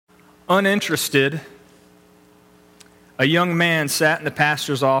Uninterested, a young man sat in the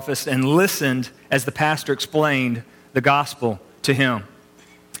pastor's office and listened as the pastor explained the gospel to him.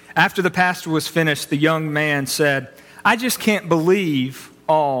 After the pastor was finished, the young man said, "I just can't believe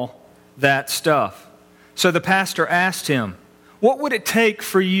all that stuff." So the pastor asked him, "What would it take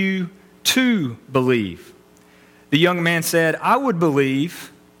for you to believe?" The young man said, "I would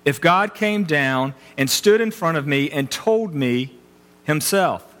believe if God came down and stood in front of me and told me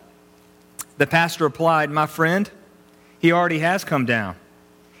himself." The pastor replied, "My friend, he already has come down.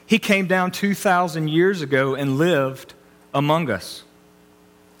 He came down 2,000 years ago and lived among us.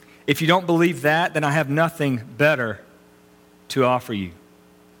 If you don't believe that, then I have nothing better to offer you."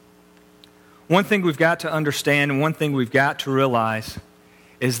 One thing we've got to understand and one thing we've got to realize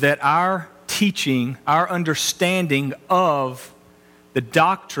is that our teaching, our understanding of the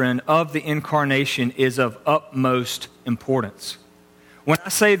doctrine of the incarnation is of utmost importance. When I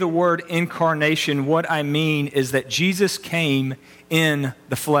say the word incarnation, what I mean is that Jesus came in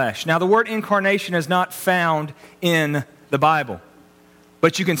the flesh. Now, the word incarnation is not found in the Bible,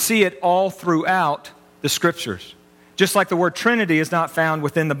 but you can see it all throughout the Scriptures. Just like the word Trinity is not found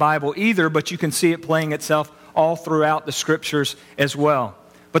within the Bible either, but you can see it playing itself all throughout the Scriptures as well.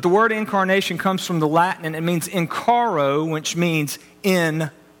 But the word incarnation comes from the Latin, and it means incaro, which means in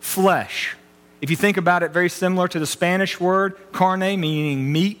flesh. If you think about it, very similar to the Spanish word carne,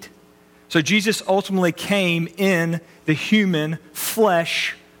 meaning meat. So Jesus ultimately came in the human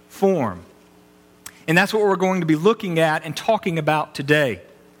flesh form. And that's what we're going to be looking at and talking about today.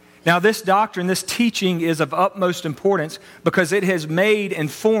 Now, this doctrine, this teaching is of utmost importance because it has made and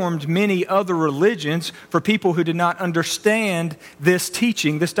formed many other religions for people who did not understand this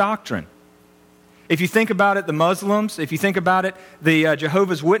teaching, this doctrine. If you think about it, the Muslims, if you think about it, the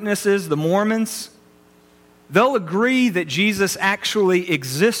Jehovah's Witnesses, the Mormons, they'll agree that Jesus actually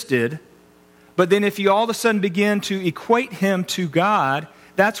existed, but then if you all of a sudden begin to equate him to God,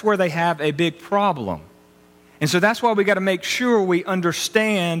 that's where they have a big problem. And so that's why we got to make sure we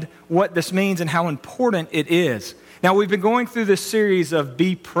understand what this means and how important it is. Now, we've been going through this series of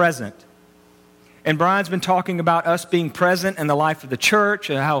Be Present. And Brian's been talking about us being present in the life of the church,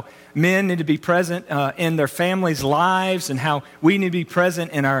 and how men need to be present in their families' lives, and how we need to be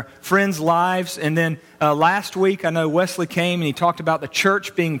present in our friends' lives. And then last week, I know Wesley came and he talked about the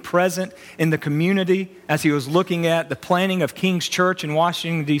church being present in the community as he was looking at the planning of King's Church in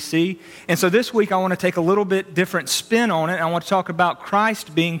Washington, D.C. And so this week, I want to take a little bit different spin on it. I want to talk about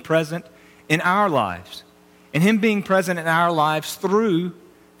Christ being present in our lives, and him being present in our lives through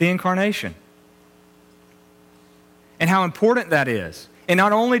the incarnation, and how important that is. And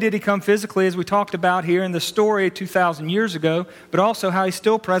not only did he come physically, as we talked about here in the story 2,000 years ago, but also how he's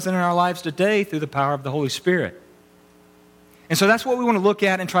still present in our lives today through the power of the Holy Spirit. And so that's what we want to look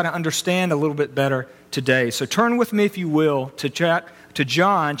at and try to understand a little bit better today. So turn with me, if you will, to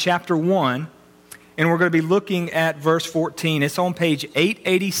John chapter 1, and we're going to be looking at verse 14. It's on page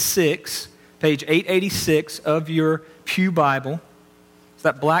 886 of your Pew Bible. It's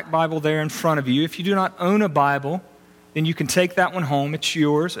that black Bible there in front of you. If you do not own a Bible, then you can take that one home. It's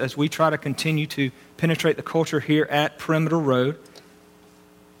yours as we try to continue to penetrate the culture here at Perimeter Road.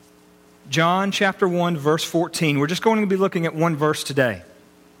 John chapter 1, verse 14. We're just going to be looking at one verse today.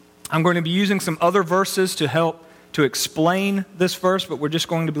 I'm going to be using some other verses to help to explain this verse, but we're just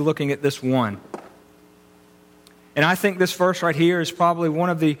going to be looking at this one. And I think this verse right here is probably one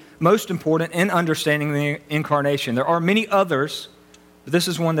of the most important in understanding the incarnation. There are many others, but this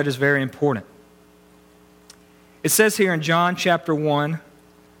is one that is very important. It says here in John chapter 1,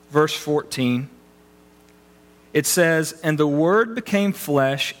 verse 14, it says, "And the Word became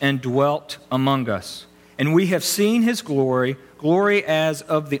flesh and dwelt among us. And we have seen his glory, glory as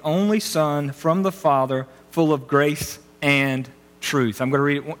of the only Son from the Father, full of grace and truth." I'm going to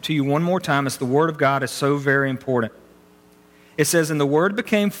read it to you one more time, as the Word of God is so very important. It says, "And the Word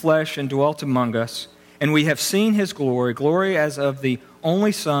became flesh and dwelt among us. And we have seen his glory, glory as of the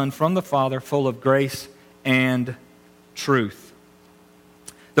only Son from the Father, full of grace and truth."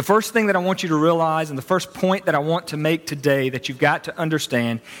 The first thing that I want you to realize, and the first point that I want to make today that you've got to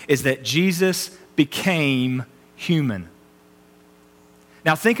understand, is that Jesus became human.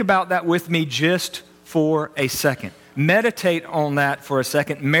 Now think about that with me just for a second. Meditate on that for a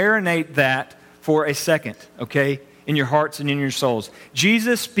second. Marinate that for a second, okay, in your hearts and in your souls.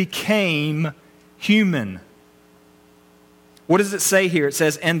 Jesus became human. What does it say here? It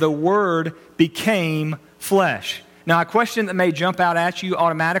says, "And the Word became flesh." Now, a question that may jump out at you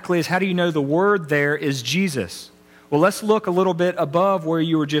automatically is, how do you know the Word there is Jesus? Well, let's look a little bit above where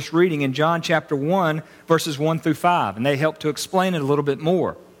you were just reading in John chapter 1, verses 1 through 5, and they help to explain it a little bit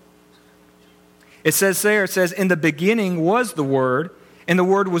more. It says, in the beginning was the Word, and the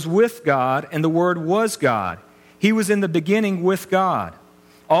Word was with God, and the Word was God. He was in the beginning with God.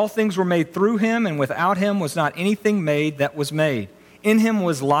 All things were made through him, and without him was not anything made that was made. In him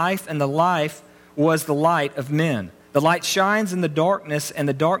was life, and the life was the light of men. The light shines in the darkness, and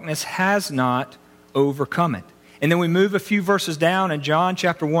the darkness has not overcome it. And then we move a few verses down in John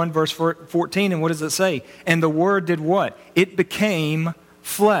chapter 1, verse 14, and what does it say? And the Word did what? It became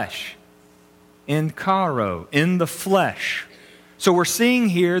flesh. In karo, in the flesh. So we're seeing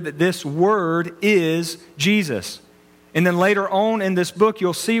here that this Word is Jesus. And then later on in this book,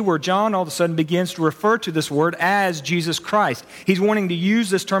 you'll see where John all of a sudden begins to refer to this Word as Jesus Christ. He's wanting to use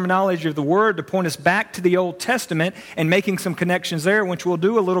this terminology of the Word to point us back to the Old Testament and making some connections there, which we'll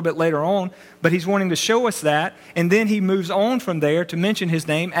do a little bit later on. But he's wanting to show us that. And then he moves on from there to mention his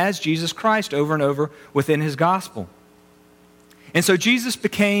name as Jesus Christ over and over within his gospel. And so Jesus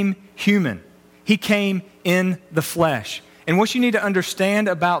became human. He came in the flesh. And what you need to understand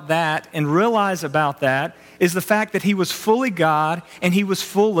about that and realize about that is the fact that he was fully God and he was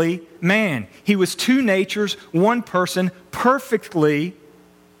fully man. He was two natures, one person, perfectly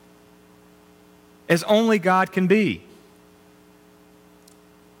as only God can be.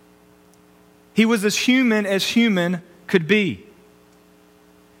 He was as human could be.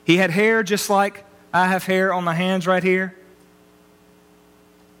 He had hair just like I have hair on my hands right here.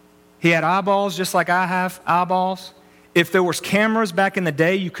 He had eyeballs just like I have eyeballs. If there was cameras back in the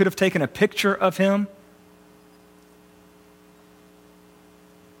day, you could have taken a picture of him.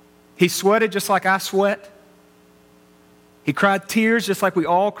 He sweated just like I sweat. He cried tears just like we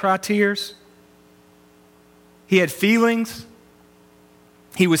all cry tears. He had feelings.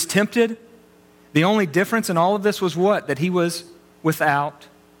 He was tempted. The only difference in all of this was what? That he was without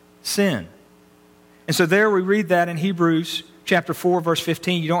sin. And so there we read that in Hebrews chapter 4, verse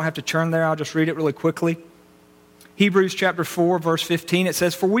 15. You don't have to turn there. I'll just read it really quickly. Hebrews chapter 4, verse 15, it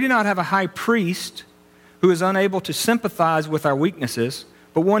says, "For we do not have a high priest who is unable to sympathize with our weaknesses,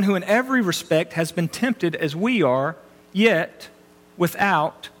 but one who in every respect has been tempted as we are, yet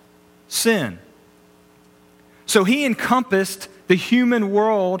without sin." So he encompassed the human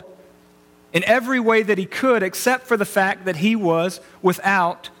world in every way that he could, except for the fact that he was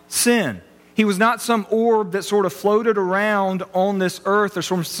without sin. He was not some orb that sort of floated around on this earth,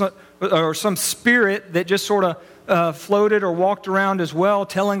 or some spirit that just sort of floated or walked around as well,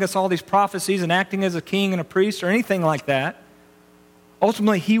 telling us all these prophecies and acting as a king and a priest or anything like that.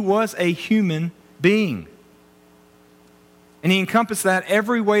 Ultimately, he was a human being. And he encompassed that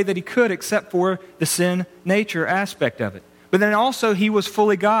every way that he could except for the sin nature aspect of it. But then also he was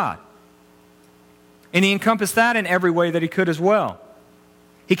fully God. And he encompassed that in every way that he could as well.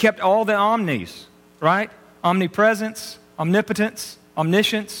 He kept all the omnis, right? Omnipresence, omnipotence,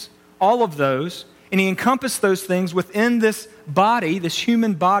 omniscience, all of those. And he encompassed those things within this body, this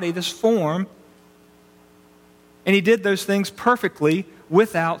human body, this form. And he did those things perfectly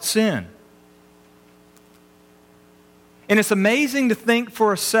without sin. And it's amazing to think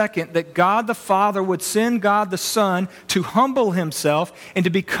for a second that God the Father would send God the Son to humble himself and to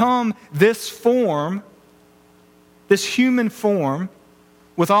become this form, this human form,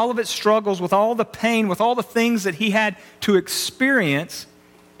 with all of its struggles, with all the pain, with all the things that he had to experience.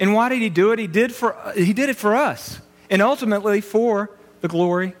 And why did he do it? He did it for us, and ultimately for the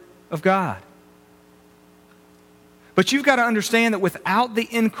glory of God. But you've got to understand that without the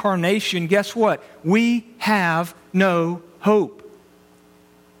incarnation, guess what? We have no hope.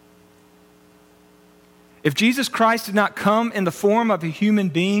 If Jesus Christ did not come in the form of a human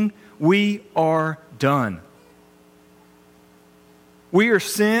being, we are done. We are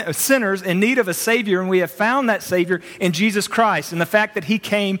sinners in need of a Savior, and we have found that Savior in Jesus Christ and the fact that he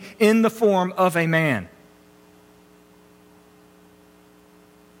came in the form of a man.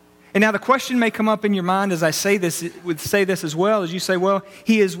 And now the question may come up in your mind as I say this as well, as you say, well,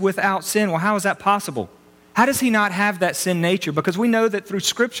 he is without sin. Well, how is that possible? How does he not have that sin nature? Because we know that through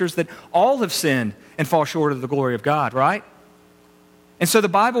Scriptures that all have sinned and fall short of the glory of God, right? And so the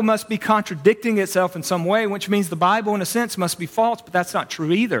Bible must be contradicting itself in some way, which means the Bible, in a sense, must be false, but that's not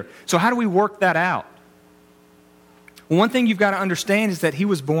true either. So how do we work that out? Well, one thing you've got to understand is that he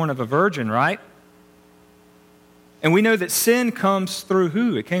was born of a virgin, right? And we know that sin comes through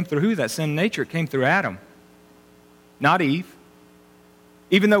who? It came through who? That sin nature. It came through Adam, not Eve.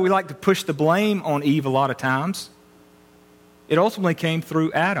 Even though we like to push the blame on Eve a lot of times, it ultimately came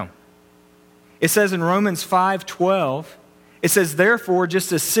through Adam. It says in Romans 5:12, it says, "Therefore,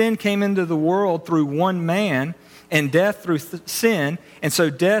 just as sin came into the world through one man, and death through sin, and so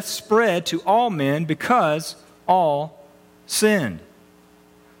death spread to all men because all sinned."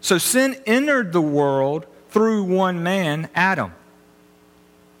 So sin entered the world through one man, Adam.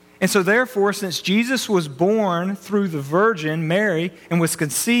 And so therefore, since Jesus was born through the Virgin Mary and was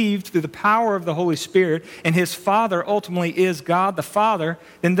conceived through the power of the Holy Spirit, and his Father ultimately is God the Father,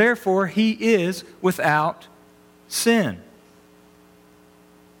 then therefore he is without sin.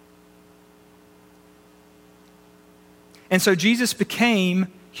 And so Jesus became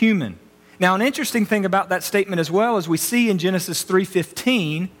human. Now, an interesting thing about that statement as well is we see in Genesis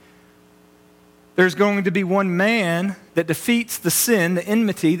 3:15, there's going to be one man that defeats the sin, the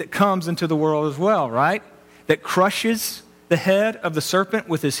enmity that comes into the world as well, right? That crushes the head of the serpent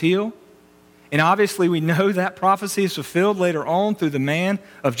with his heel. And obviously we know that prophecy is fulfilled later on through the man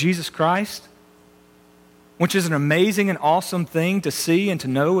of Jesus Christ, which is an amazing and awesome thing to see and to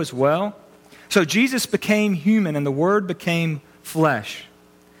know as well. So Jesus became human and the Word became flesh.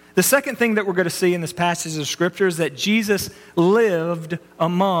 The second thing that we're going to see in this passage of Scripture is that Jesus lived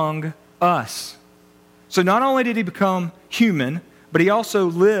among us. So not only did he become human, but he also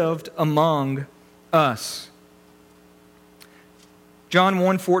lived among us. John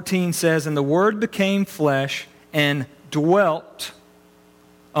 1:14 says, "And the Word became flesh and dwelt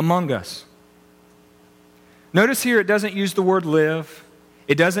among us." Notice here it doesn't use the word live.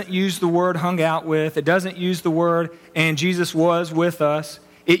 It doesn't use the word hung out with. It doesn't use the word and Jesus was with us.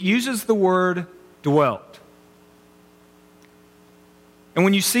 It uses the word dwelt. And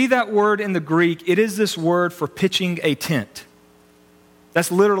when you see that word in the Greek, it is this word for pitching a tent.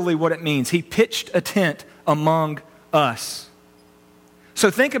 That's literally what it means. He pitched a tent among us. So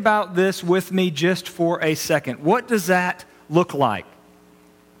think about this with me just for a second. What does that look like?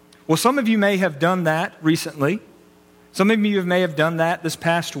 Well, some of you may have done that recently. Some of you may have done that this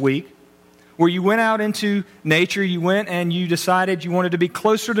past week, where you went out into nature, you went and you decided you wanted to be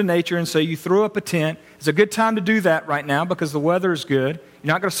closer to nature, and so you threw up a tent. It's a good time to do that right now because the weather is good.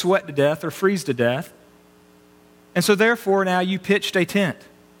 You're not going to sweat to death or freeze to death. And so therefore now you pitched a tent.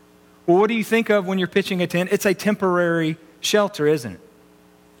 Well, what do you think of when you're pitching a tent? It's a temporary shelter, isn't it?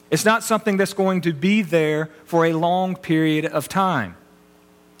 It's not something that's going to be there for a long period of time.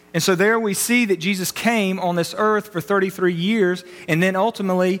 And so there we see that Jesus came on this earth for 33 years, and then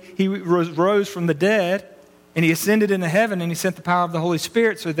ultimately he rose from the dead, and he ascended into heaven, and he sent the power of the Holy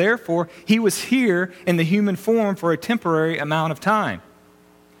Spirit. So therefore, he was here in the human form for a temporary amount of time.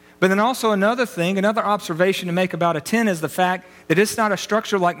 But then also another observation to make about a tent is the fact that it's not a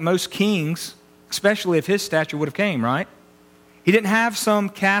structure like most kings, especially of his stature, would have came, right? He didn't have some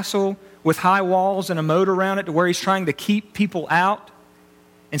castle with high walls and a moat around it to where he's trying to keep people out.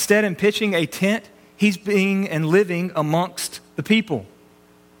 Instead, in pitching a tent, he's being and living amongst the people.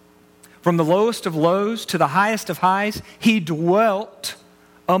 From the lowest of lows to the highest of highs, he dwelt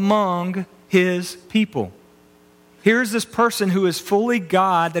among his people. Here's this person who is fully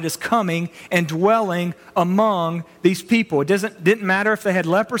God that is coming and dwelling among these people. It didn't matter if they had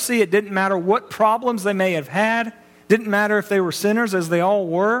leprosy. It didn't matter what problems they may have had. It didn't matter if they were sinners, as they all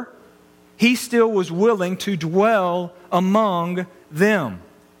were. He still was willing to dwell among them.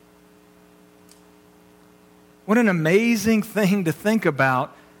 What an amazing thing to think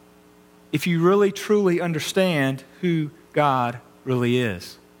about if you really truly understand who God really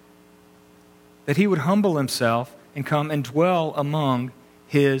is. That he would humble himself and come and dwell among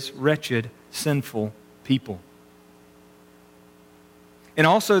his wretched, sinful people. And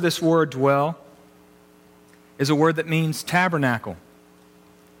also this word dwell is a word that means tabernacle.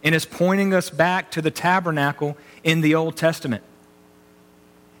 And is pointing us back to the tabernacle in the Old Testament.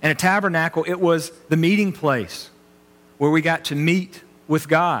 And a tabernacle, it was the meeting place where we got to meet with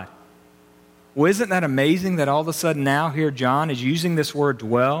God. Well, isn't that amazing that all of a sudden now here John is using this word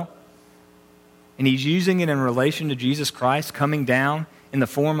dwell, and he's using it in relation to Jesus Christ coming down in the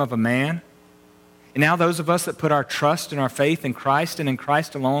form of a man? And now those of us that put our trust and our faith in Christ and in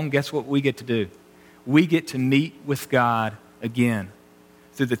Christ alone, guess what we get to do? We get to meet with God again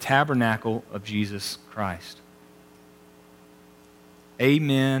through the tabernacle of Jesus Christ.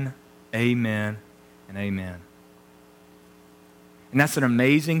 Amen, amen, and amen. And that's an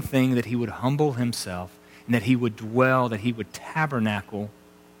amazing thing that he would humble himself and that he would dwell, that he would tabernacle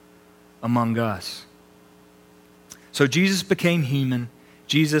among us. So Jesus became human.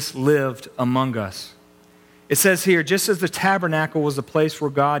 Jesus lived among us. It says here, just as the tabernacle was a place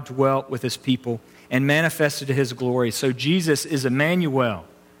where God dwelt with his people and manifested his glory, so Jesus is Emmanuel,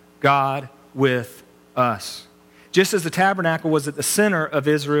 God with us. Just as the tabernacle was at the center of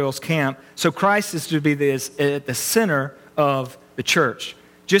Israel's camp, so Christ is to be at the center of the church.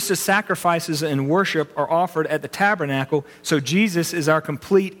 Just as sacrifices and worship are offered at the tabernacle, so Jesus is our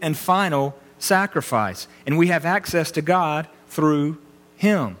complete and final sacrifice. And we have access to God through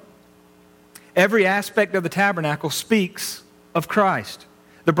him. Every aspect of the tabernacle speaks of Christ.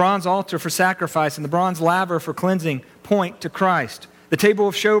 The bronze altar for sacrifice and the bronze laver for cleansing point to Christ. The table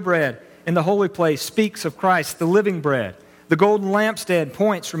of showbread in the holy place speaks of Christ, the living bread. The golden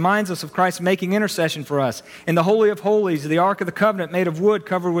lampstand reminds us of Christ making intercession for us. In the Holy of Holies, the Ark of the Covenant made of wood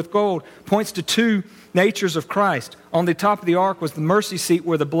covered with gold points to two natures of Christ. On the top of the ark was the mercy seat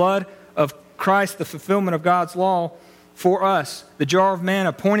where the blood of Christ, the fulfillment of God's law for us. The jar of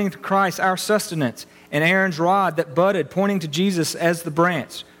manna pointing to Christ, our sustenance. And Aaron's rod that budded pointing to Jesus as the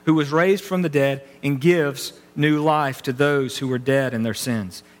branch who was raised from the dead and gives new life to those who were dead in their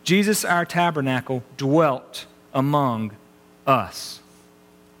sins. Jesus, our tabernacle, dwelt among us.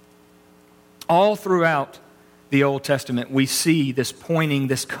 All throughout the Old Testament, we see this pointing,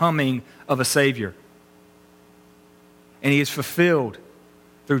 this coming of a Savior. And he is fulfilled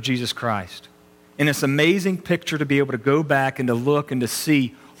through Jesus Christ. And it's an amazing picture to be able to go back and to look and to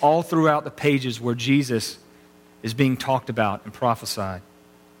see all throughout the pages where Jesus is being talked about and prophesied.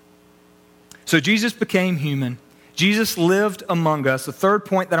 So Jesus became human. Jesus lived among us. The third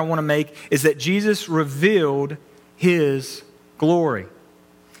point that I want to make is that Jesus revealed his glory.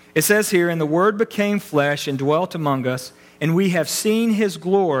 It says here, and the Word became flesh and dwelt among us, and we have seen his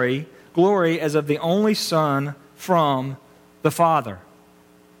glory as of the only Son from the Father.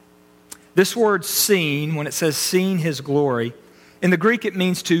 This word seen, when it says seen his glory, in the Greek it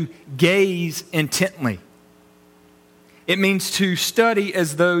means to gaze intently. It means to study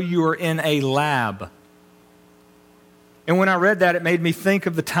as though you are in a lab. And when I read that, it made me think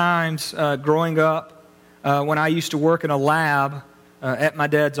of the times growing up when I used to work in a lab at my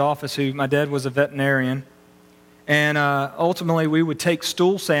dad's office. My dad was a veterinarian. And ultimately, we would take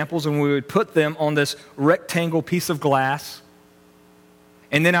stool samples and we would put them on this rectangle piece of glass.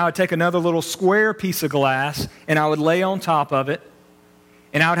 And then I would take another little square piece of glass and I would lay on top of it.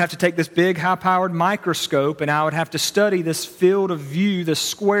 And I would have to take this big high-powered microscope and I would have to study this field of view, this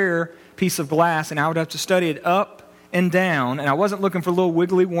square piece of glass, and I would have to study it up and down. And I wasn't looking for little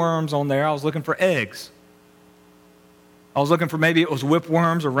wiggly worms on there. I was looking for eggs. I was looking for maybe it was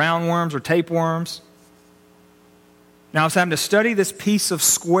whipworms or roundworms or tapeworms. Now I was having to study this piece of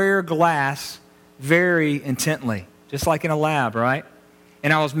square glass very intently, just like in a lab, right?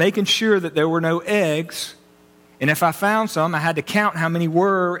 And I was making sure that there were no eggs. And if I found some, I had to count how many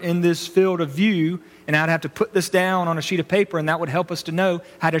were in this field of view, and I'd have to put this down on a sheet of paper, and that would help us to know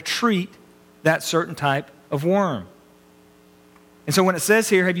how to treat that certain type of worm. And so when it says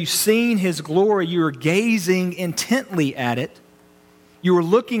here, have you seen his glory, you are gazing intently at it. You were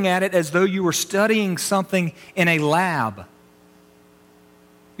looking at it as though you were studying something in a lab.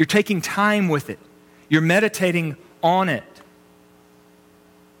 You're taking time with it. You're meditating on it.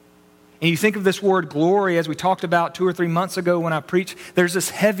 And you think of this word glory, as we talked about 2 or 3 months ago when I preached, there's this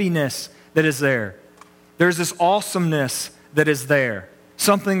heaviness that is there. There's this awesomeness that is there.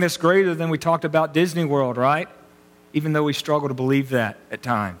 Something that's greater than we talked about Disney World, right? Even though we struggle to believe that at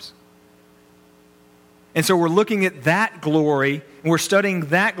times. And so we're looking at that glory, and we're studying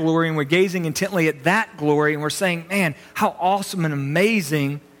that glory, and we're gazing intently at that glory, and we're saying, man, how awesome and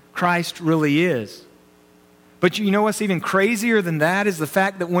amazing Christ really is. But you know what's even crazier than that is the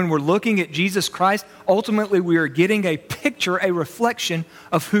fact that when we're looking at Jesus Christ, ultimately we are getting a picture, a reflection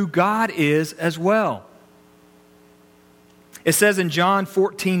of who God is as well. It says in John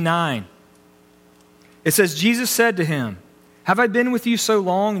 14:9, it says, Jesus said to him, have I been with you so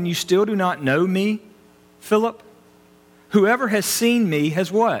long and you still do not know me, Philip? Whoever has seen me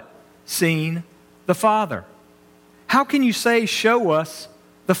has what? Seen the Father. How can you say, show us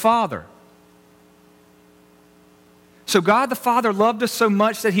the Father? So God the Father loved us so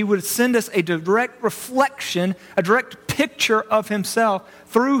much that he would send us a direct reflection, a direct picture of himself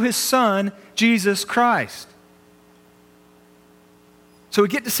through his Son, Jesus Christ. So we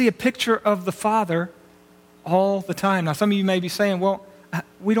get to see a picture of the Father all the time. Now some of you may be saying, well,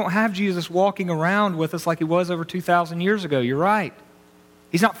 we don't have Jesus walking around with us like he was over 2,000 years ago. You're right.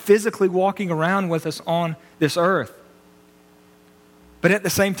 He's not physically walking around with us on this earth. But at the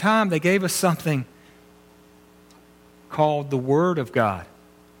same time, they gave us something called the Word of God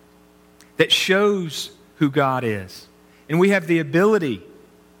that shows who God is. And we have the ability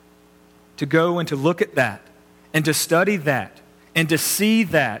to go and to look at that and to study that and to see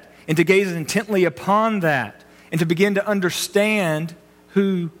that and to gaze intently upon that and to begin to understand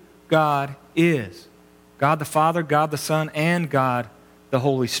who God is. God the Father, God the Son, and God the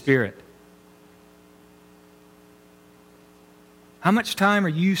Holy Spirit. How much time are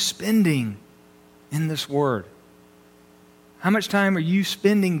you spending in this Word? How much time are you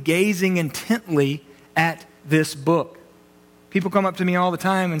spending gazing intently at this book? People come up to me all the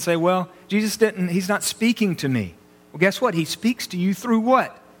time and say, well, he's not speaking to me. Well, guess what? He speaks to you through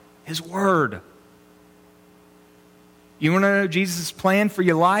what? His Word. You want to know Jesus' plan for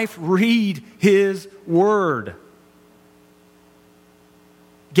your life? Read His Word.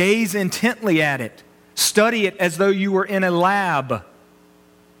 Gaze intently at it. Study it as though you were in a lab.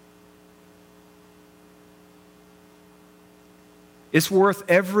 It's worth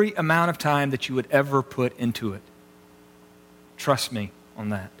every amount of time that you would ever put into it. Trust me on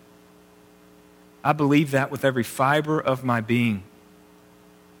that. I believe that with every fiber of my being.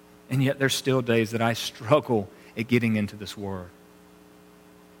 And yet there's still days that I struggle at getting into this Word.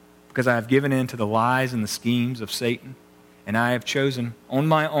 Because I have given in to the lies and the schemes of Satan. And I have chosen on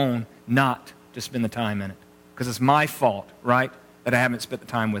my own not to spend the time in it. Because it's my fault, right, that I haven't spent the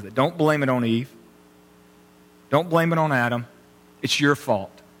time with it. Don't blame it on Eve. Don't blame it on Adam. It's your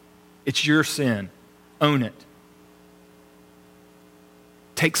fault. It's your sin. Own it.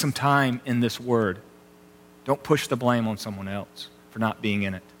 Take some time in this Word. Don't push the blame on someone else for not being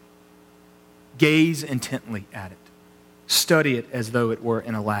in it. Gaze intently at it. Study it as though it were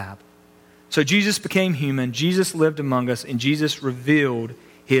in a lab. So Jesus became human, Jesus lived among us, and Jesus revealed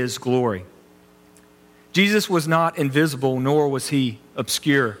His glory. Jesus was not invisible, nor was He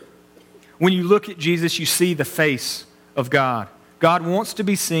obscure. When you look at Jesus, you see the face of God. God wants to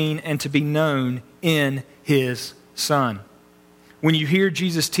be seen and to be known in His Son. When you hear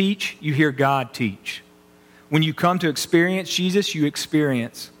Jesus teach, you hear God teach. When you come to experience Jesus, you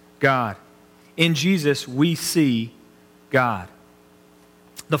experience God. In Jesus, we see God.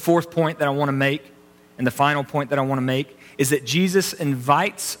 The fourth point that I want to make, and the final point that I want to make, is that Jesus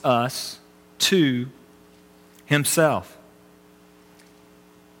invites us to Himself.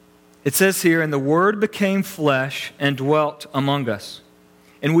 It says here, and the Word became flesh and dwelt among us.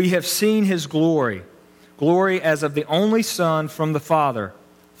 And we have seen His glory, glory as of the only Son from the Father,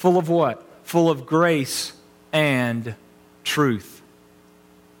 full of what? Full of grace and truth.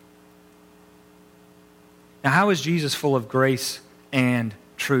 Now, how is Jesus full of grace and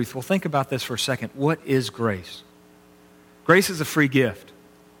truth? Well, think about this for a second. What is grace? Grace is a free gift.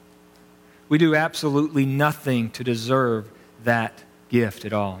 We do absolutely nothing to deserve that gift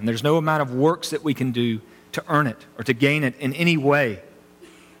at all. And there's no amount of works that we can do to earn it or to gain it in any way.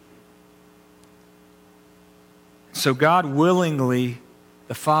 So God willingly,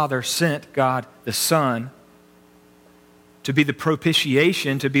 the Father, sent God the Son to be the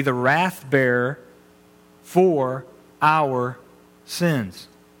propitiation, to be the wrath bearer for our sins.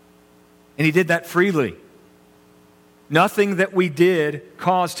 And He did that freely. Nothing that we did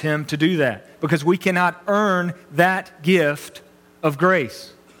caused Him to do that, because we cannot earn that gift of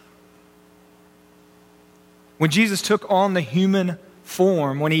grace. When Jesus took on the human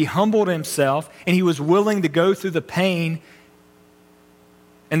form, when He humbled Himself and He was willing to go through the pain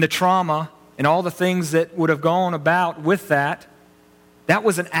and the trauma and all the things that would have gone about with that, that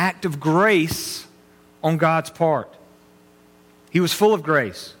was an act of grace on God's part. He was full of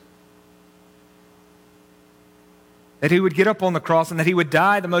grace. That He would get up on the cross and that He would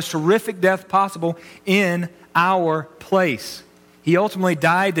die the most horrific death possible in our place. He ultimately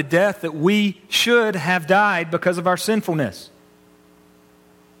died the death that we should have died because of our sinfulness.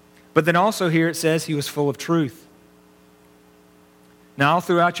 But then also here it says He was full of truth. Now, all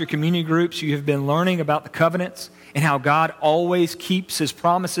throughout your community groups, you have been learning about the covenants and how God always keeps His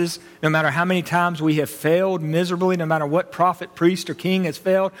promises, no matter how many times we have failed miserably, no matter what prophet, priest, or king has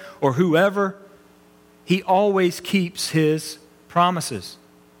failed, or whoever. He always keeps His promises.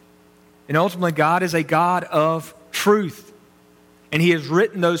 And ultimately, God is a God of truth. And He has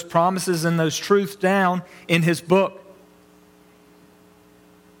written those promises and those truths down in His book.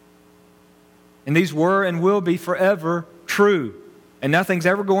 And these were and will be forever true. And nothing's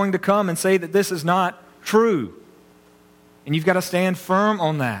ever going to come and say that this is not true. And you've got to stand firm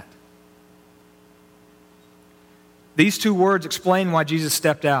on that. These two words explain why Jesus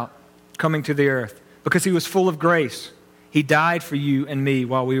stepped out, coming to the earth. Because He was full of grace. He died for you and me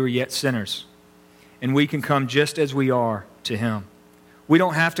while we were yet sinners. And we can come just as we are to Him. We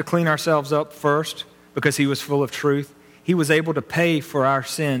don't have to clean ourselves up first because He was full of truth. He was able to pay for our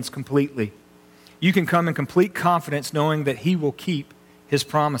sins completely. You can come in complete confidence knowing that He will keep His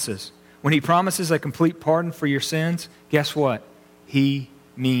promises. When He promises a complete pardon for your sins, guess what? He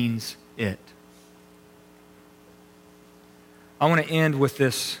means it. I want to end with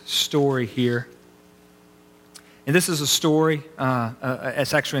this story here. And this is a story,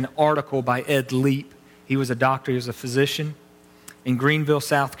 it's actually an article by Ed Leap. He was a doctor, he was a physician in Greenville,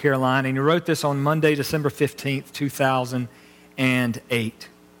 South Carolina. And he wrote this on Monday, December 15th, 2008.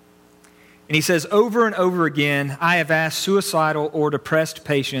 And he says, over and over again, I have asked suicidal or depressed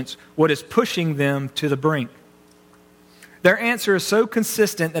patients what is pushing them to the brink. Their answer is so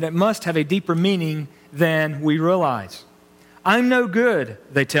consistent that it must have a deeper meaning than we realize. I'm no good,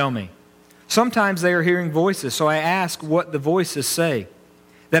 they tell me. Sometimes they are hearing voices, so I ask what the voices say.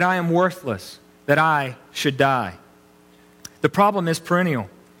 That I am worthless, that I should die. The problem is perennial.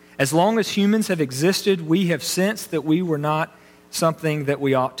 As long as humans have existed, we have sensed that we were not something that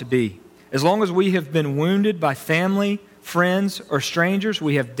we ought to be. As long as we have been wounded by family, friends, or strangers,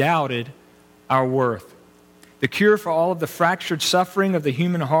 we have doubted our worth. The cure for all of the fractured suffering of the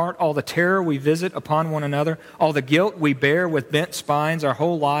human heart, all the terror we visit upon one another, all the guilt we bear with bent spines our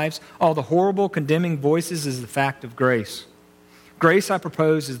whole lives, all the horrible condemning voices is the fact of grace. Grace, I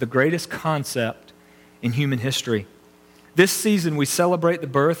propose, is the greatest concept in human history. This season we celebrate the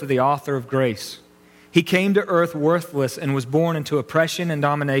birth of the author of grace. He came to earth worthless and was born into oppression and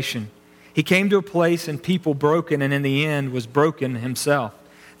domination. He came to a place and people broken, and in the end was broken himself.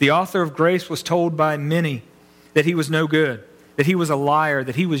 The author of grace was told by many that he was no good, that he was a liar,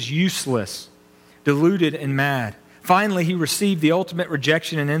 that he was useless, deluded and mad. Finally, he received the ultimate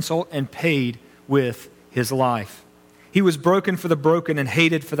rejection and insult and paid with his life. He was broken for the broken and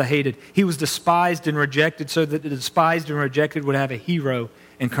hated for the hated. He was despised and rejected so that the despised and rejected would have a hero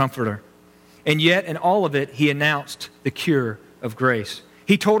and comforter. And yet, in all of it, he announced the cure of grace.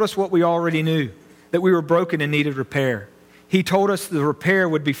 He told us what we already knew, that we were broken and needed repair. He told us the repair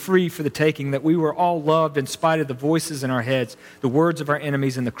would be free for the taking, that we were all loved in spite of the voices in our heads, the words of our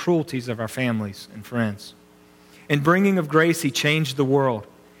enemies, and the cruelties of our families and friends. In bringing of grace, he changed the world.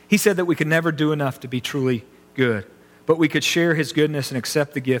 He said that we could never do enough to be truly good, but we could share his goodness and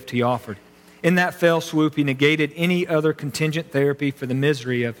accept the gift he offered. In that fell swoop, he negated any other contingent therapy for the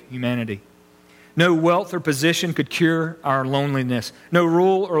misery of humanity. No wealth or position could cure our loneliness. No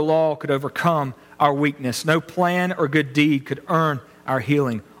rule or law could overcome our weakness. No plan or good deed could earn our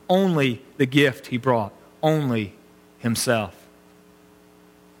healing. Only the gift he brought. Only himself.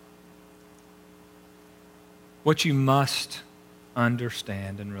 What you must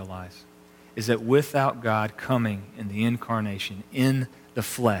understand and realize is that without God coming in the incarnation, in the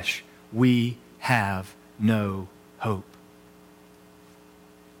flesh, we have no hope.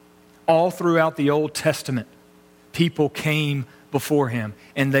 All throughout the Old Testament, people came before him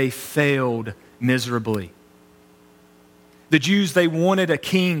and they failed miserably. The Jews, they wanted a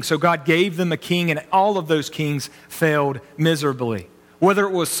king, so God gave them a king, and all of those kings failed miserably. Whether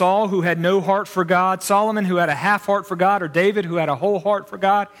it was Saul, who had no heart for God, Solomon, who had a half heart for God, or David, who had a whole heart for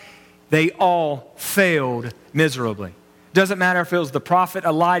God, they all failed miserably. Doesn't matter if it was the prophet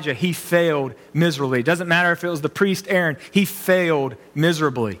Elijah, he failed miserably. Doesn't matter if it was the priest Aaron, he failed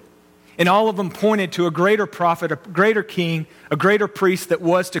miserably. And all of them pointed to a greater prophet, a greater king, a greater priest that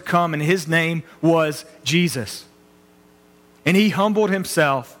was to come, and his name was Jesus. And he humbled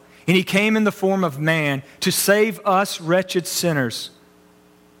himself, and he came in the form of man to save us wretched sinners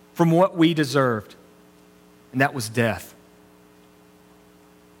from what we deserved, and that was death.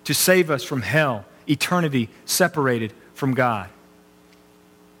 To save us from hell, eternity separated from God.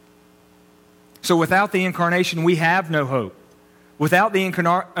 So without the incarnation, we have no hope. Without the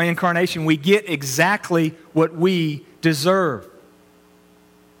incarnation, we get exactly what we deserve.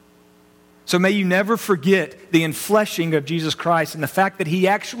 So may you never forget the enfleshing of Jesus Christ and the fact that he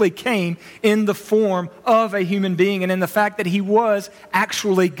actually came in the form of a human being, and in the fact that he was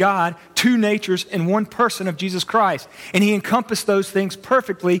actually God, two natures in one person of Jesus Christ. And he encompassed those things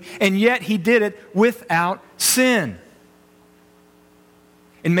perfectly, and yet he did it without sin.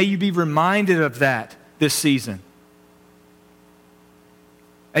 And may you be reminded of that this season,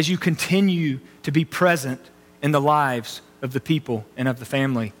 as you continue to be present in the lives of the people and of the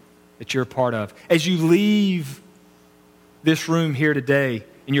family that you're a part of. As you leave this room here today,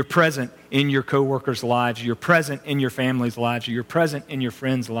 and you're present in your coworkers' lives, you're present in your family's lives, you're present in your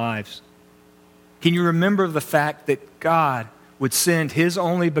friends' lives, can you remember the fact that God would send his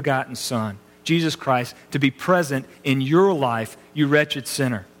only begotten Son, Jesus Christ, to be present in your life, you wretched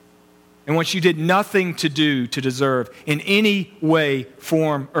sinner? And once you did nothing to do to deserve in any way,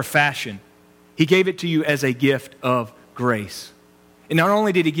 form, or fashion, he gave it to you as a gift of grace. And not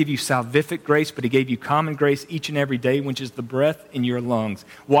only did he give you salvific grace, but he gave you common grace each and every day, which is the breath in your lungs.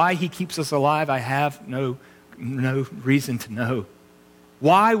 Why he keeps us alive, I have no reason to know.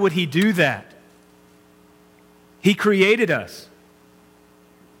 Why would he do that? He created us.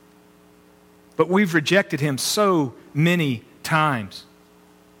 But we've rejected him so many times.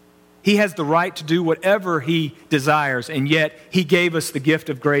 He has the right to do whatever he desires, and yet he gave us the gift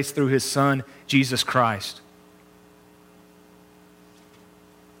of grace through his Son, Jesus Christ.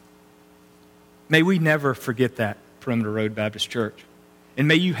 May we never forget that, Perimeter Road Baptist Church. And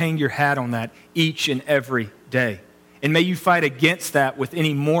may you hang your hat on that each and every day. And may you fight against that with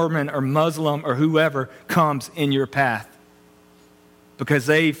any Mormon or Muslim or whoever comes in your path. Because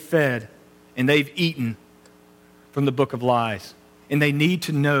they've fed and they've eaten from the book of lies. And they need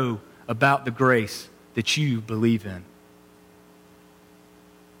to know about the grace that you believe in.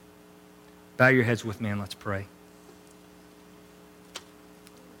 Bow your heads with me and let's pray.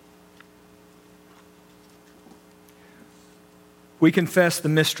 We confess the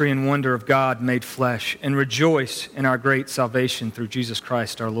mystery and wonder of God made flesh and rejoice in our great salvation through Jesus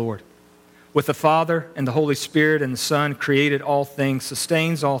Christ our Lord. With the Father and the Holy Spirit and the Son created all things,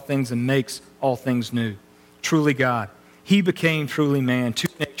 sustains all things, and makes all things new. Truly God. He became truly man, two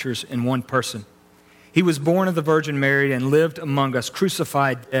natures in one person. He was born of the Virgin Mary and lived among us,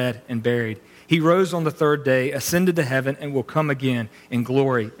 crucified, dead, and buried. He rose on the third day, ascended to heaven, and will come again in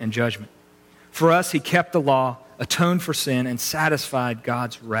glory and judgment. For us, he kept the law, atoned for sin, and satisfied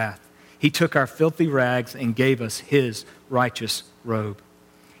God's wrath. He took our filthy rags and gave us his righteous robe.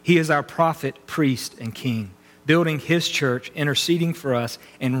 He is our prophet, priest, and king, building his church, interceding for us,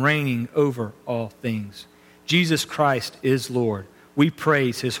 and reigning over all things. Jesus Christ is Lord. We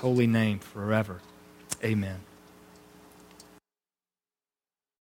praise his holy name forever. Amen.